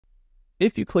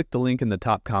If you click the link in the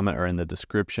top comment or in the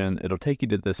description, it'll take you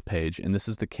to this page, and this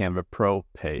is the Canva Pro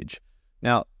page.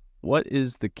 Now, what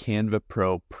is the Canva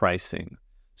Pro pricing?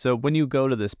 So when you go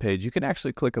to this page, you can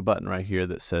actually click a button right here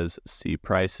that says See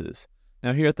Prices.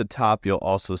 Now here at the top, you'll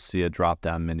also see a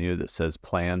drop-down menu that says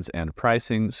Plans and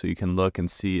Pricing, so you can look and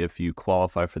see if you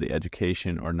qualify for the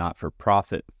education or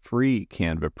not-for-profit free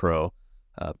Canva Pro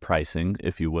pricing,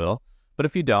 if you will. But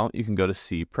if you don't, you can go to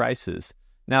See Prices.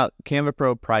 Now, Canva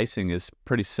Pro pricing is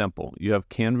pretty simple. You have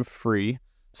Canva free,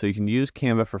 so you can use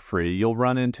Canva for free. You'll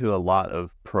run into a lot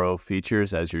of Pro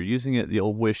features as you're using it that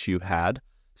you'll wish you had,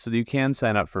 so that you can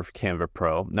sign up for Canva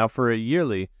Pro. Now, for a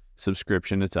yearly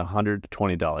subscription, it's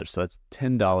 $120, so that's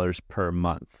 $10 per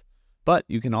month. But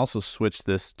you can also switch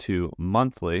this to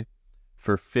monthly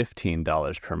for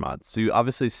 $15 per month. So you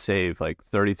obviously save like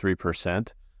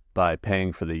 33% by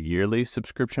paying for the yearly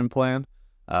subscription plan.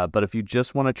 But if you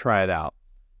just want to try it out,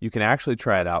 you can actually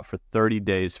try it out for 30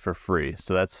 days for free.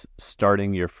 So that's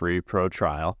starting your free Pro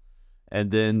trial. And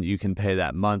then you can pay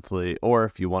that monthly, or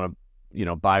if you want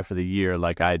to, buy for the year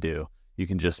like I do, you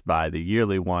can just buy the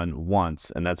yearly one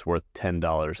once, and that's worth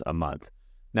 $10 a month.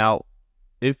 Now,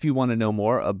 if you want to know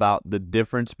more about the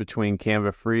difference between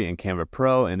Canva Free and Canva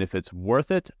Pro and if it's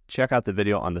worth it, check out the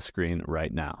video on the screen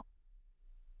right now.